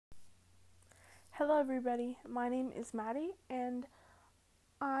Hello everybody, my name is Maddie and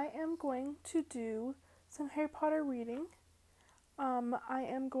I am going to do some Harry Potter reading. I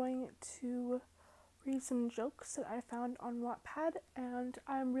am going to read some jokes that I found on Wattpad and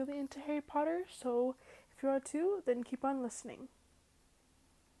I'm really into Harry Potter, so if you are too, then keep on listening.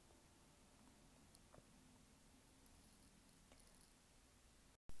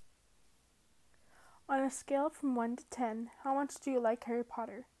 On a scale from 1 to 10, how much do you like Harry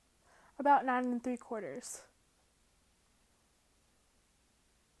Potter? About 9 3/4.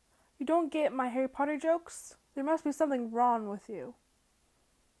 You don't get my Harry Potter jokes? There must be something wrong with you.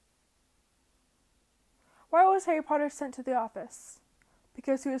 Why was Harry Potter sent to the office?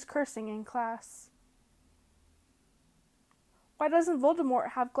 Because he was cursing in class. Why doesn't Voldemort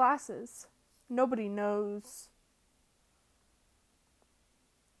have glasses? Nobody knows.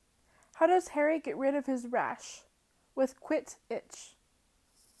 How does Harry get rid of his rash? With Quit Itch.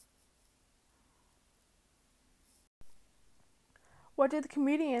 What did the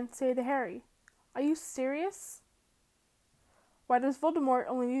comedian say to Harry? Are you serious? Why does Voldemort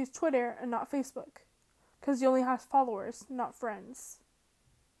only use Twitter and not Facebook? Because he only has followers, not friends.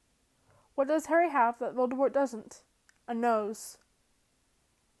 What does Harry have that Voldemort doesn't? A nose.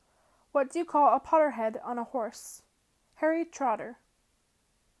 What do you call a Potterhead on a horse? Harry Trotter.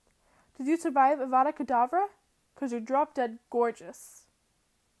 Did you survive Avada Kedavra? Because you're drop dead gorgeous.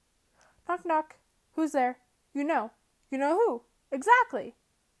 Knock knock. Who's there? You know. You know who? Exactly.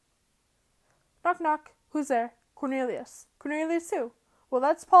 Knock knock. Who's there? Cornelius. Cornelius who? Well,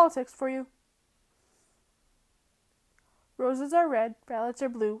 that's politics for you. Roses are red, violets are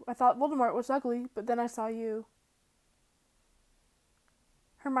blue. I thought Voldemort was ugly, but then I saw you.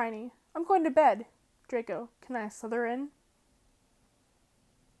 Hermione. I'm going to bed. Draco. Can I slither in?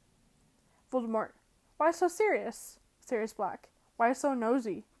 Voldemort. Why so serious? Sirius Black. Why so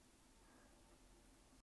nosy?